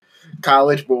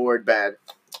College board bad.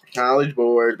 College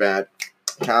board bad.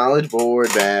 College board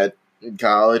bad.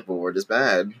 College board is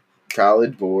bad.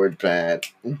 College board bad.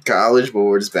 College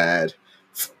board is bad.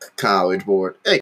 College board. Hey.